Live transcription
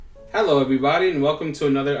Hello, everybody, and welcome to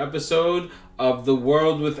another episode of The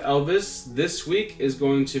World with Elvis. This week is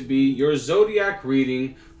going to be your Zodiac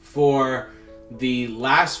reading for the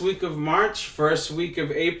last week of March, first week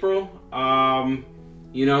of April.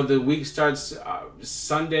 The week starts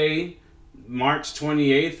Sunday, March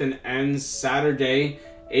 28th, and ends Saturday,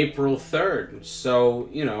 April 3rd. So,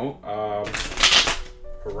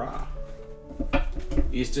 hurrah.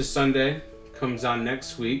 Easter Sunday comes on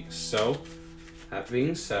next week, so that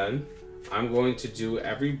being said, I'm going to do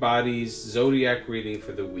everybody's Zodiac reading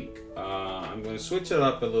for the week. I'm going to switch it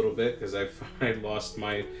up a little bit because I lost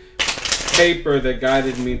my paper that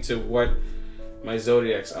guided me to what my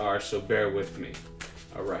Zodiacs are, so bear with me.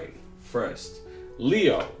 All right, first,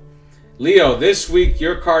 Leo. Leo, this week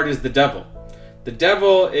your card is the Devil. The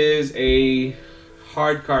Devil is a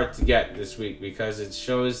hard card to get this week because it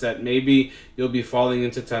shows that maybe you'll be falling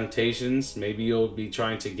into temptations. Maybe you'll be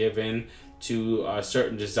trying to give in to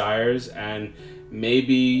certain desires, and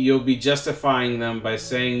maybe you'll be justifying them by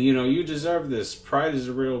saying, you deserve this. Pride is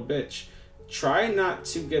a real bitch. Try not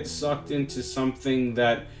to get sucked into something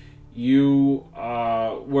that you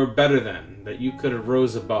were better than, that you could have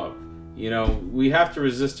rose above. We have to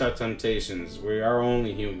resist our temptations. We are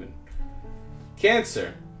only human.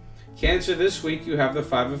 Cancer. Cancer, this week you have the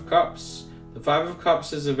Five of Cups. The Five of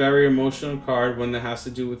Cups is a very emotional card, one that has to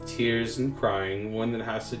do with tears and crying, one that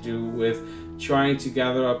has to do with trying to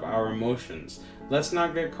gather up our emotions. Let's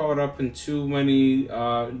not get caught up in too many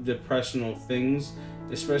depressional things,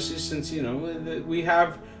 especially since, we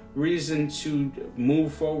have reason to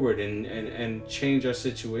move forward and change our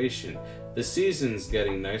situation. The season's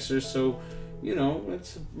getting nicer, so,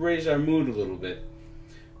 let's raise our mood a little bit.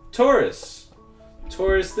 Taurus,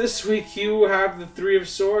 this week you have the Three of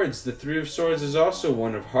Swords. The Three of Swords is also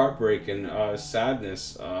one of heartbreak and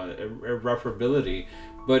sadness, irreparability.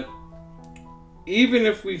 But even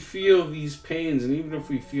if we feel these pains and even if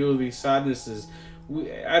we feel these sadnesses,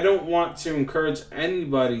 I don't want to encourage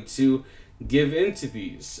anybody to give into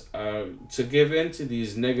these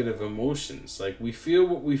negative emotions. Like, we feel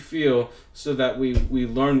what we feel so that we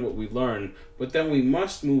learn what we learn, but then we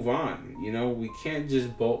must move on. We can't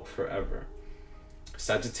just bolt forever.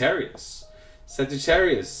 Sagittarius,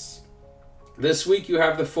 this week you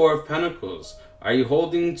have the Four of Pentacles. Are you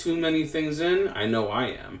holding too many things in? I know I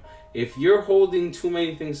am. If you're holding too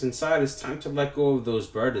many things inside, it's time to let go of those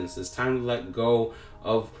burdens. It's time to let go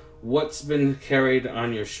of what's been carried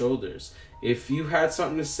on your shoulders. If you had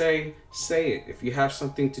something to say it. If you have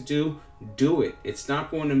something to do it. It's not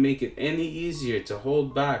going to make it any easier to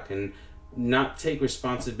hold back and not take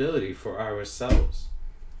responsibility for ourselves.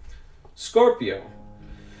 Scorpio,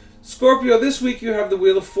 this week you have the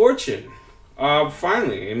Wheel of Fortune.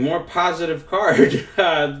 Finally, a more positive card.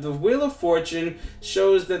 The Wheel of Fortune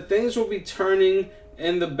shows that things will be turning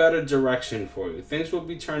in the better direction for you. Things will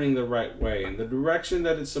be turning the right way, in the direction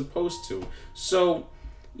that it's supposed to. So,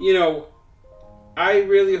 I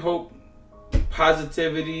really hope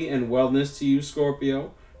positivity and wellness to you,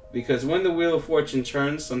 Scorpio, because when the Wheel of Fortune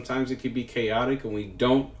turns, sometimes it can be chaotic and we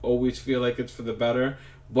don't always feel like it's for the better,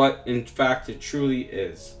 but in fact it truly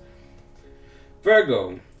is.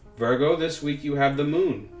 Virgo, this week you have the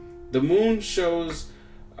Moon. The Moon shows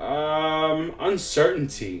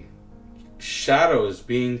uncertainty, shadows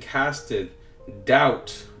being casted,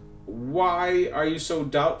 doubt. Why are you so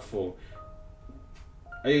doubtful?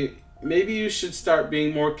 Maybe you should start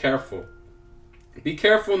being more careful. Be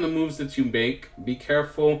careful in the moves that you make. Be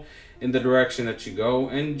careful in the direction that you go.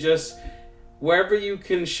 And just wherever you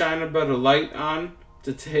can shine a better light on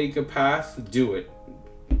to take a path, do it.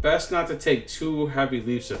 Best not to take too heavy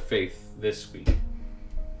leaps of faith this week.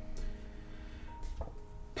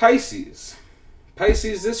 Pisces,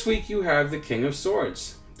 this week you have the King of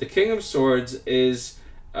Swords. The King of Swords is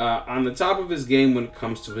on the top of his game when it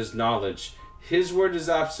comes to his knowledge. His word is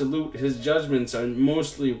absolute. His judgments are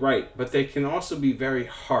mostly right, but they can also be very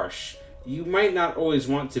harsh. You might not always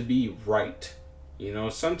want to be right.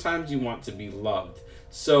 Sometimes you want to be loved.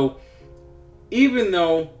 So, even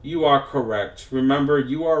though you are correct, remember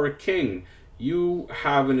you are a king. You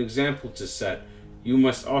have an example to set. You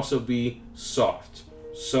must also be soft.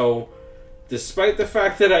 So, despite the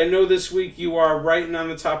fact that I know this week you are right and on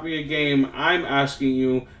the top of your game, I'm asking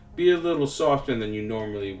you, be a little softer than you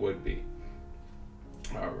normally would be.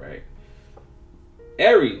 Alright.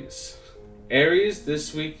 Aries,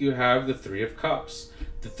 this week you have the Three of Cups.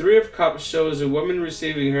 The Three of Cups shows a woman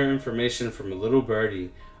receiving her information from a little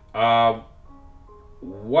birdie.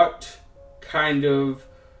 What kind of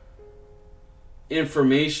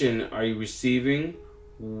information are you receiving?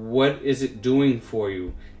 What is it doing for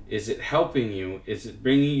you? Is it helping you? Is it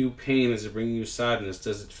bringing you pain? Is it bringing you sadness?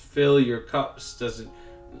 Does it fill your cups? Does it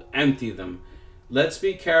empty them? Let's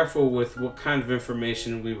be careful with what kind of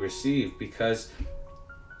information we receive, because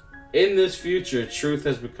in this future, truth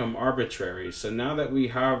has become arbitrary. So now that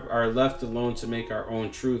we are left alone to make our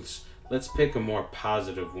own truths, let's pick a more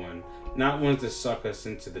positive one, not one to suck us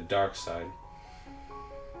into the dark side.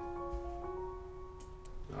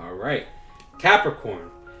 All right,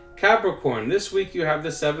 Capricorn. Capricorn, this week you have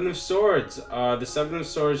the Seven of Swords. The Seven of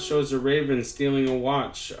Swords shows a raven stealing a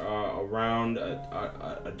watch around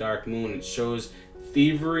a dark moon. It shows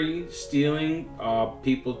thievery, stealing,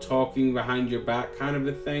 people talking behind your back kind of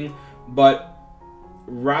a thing. But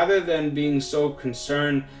rather than being so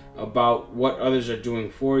concerned about what others are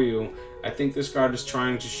doing for you, I think this card is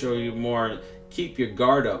trying to show you more, keep your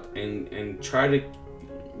guard up and try to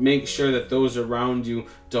make sure that those around you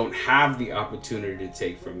don't have the opportunity to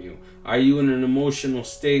take from you. Are you in an emotional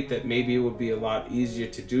state that maybe it would be a lot easier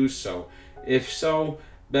to do so? If so,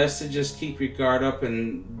 best to just keep your guard up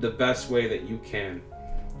in the best way that you can.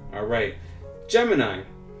 All right, Gemini.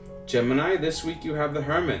 Gemini, this week you have the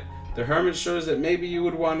Hermit. The Hermit shows that maybe you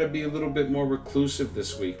would want to be a little bit more reclusive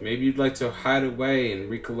this week. Maybe you'd like to hide away and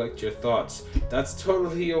recollect your thoughts. That's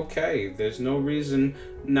totally okay. There's no reason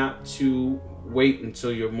not to wait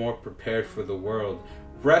until you're more prepared for the world.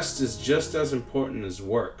 Rest is just as important as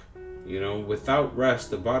work. You know, without rest,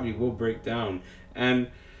 the body will break down. And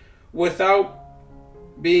without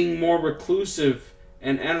being more reclusive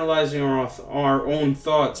and analyzing our own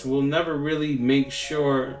thoughts, we'll never really make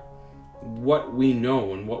sure what we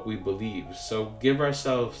know and what we believe. So give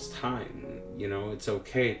ourselves time. You know, it's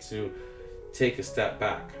okay to take a step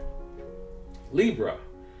back. Libra.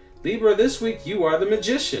 Libra, this week you are the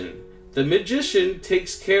Magician. The Magician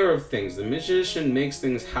takes care of things. The Magician makes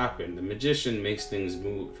things happen. The Magician makes things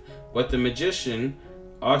move. But the Magician,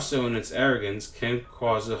 also in its arrogance, can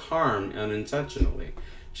cause a harm unintentionally.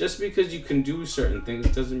 Just because you can do certain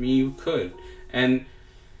things doesn't mean you could. And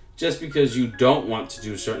just because you don't want to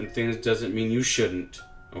do certain things doesn't mean you shouldn't.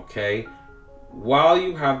 Okay? While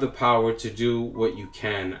you have the power to do what you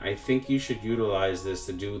can, I think you should utilize this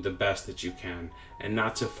to do the best that you can, and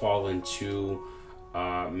not to fall into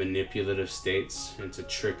manipulative states, into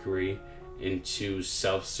trickery, into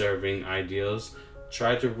self-serving ideals.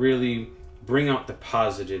 Try to really bring out the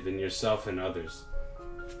positive in yourself and others.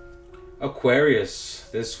 Aquarius,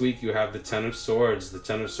 this week you have the Ten of Swords. The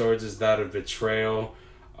Ten of Swords is that of betrayal,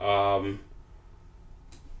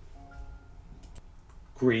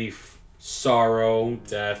 grief, sorrow,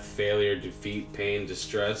 death, failure, defeat, pain,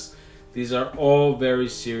 distress. These are all very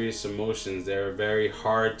serious emotions. They're very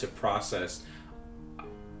hard to process.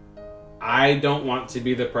 I don't want to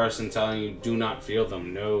be the person telling you do not feel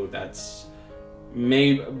them. No, that's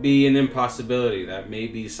may be an impossibility. That may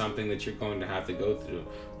be something that you're going to have to go through.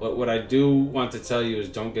 But what I do want to tell you is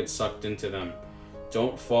don't get sucked into them.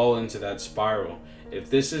 Don't fall into that spiral.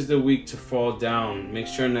 If this is the week to fall down, make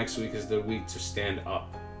sure next week is the week to stand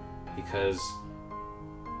up. Because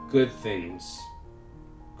good things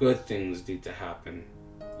need to happen.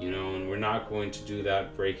 You know, and we're not going to do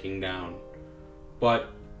that breaking down.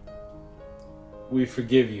 But we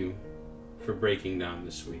forgive you for breaking down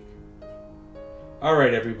this week. All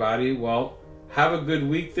right, everybody. Well, have a good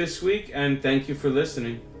week this week, and thank you for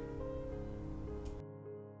listening.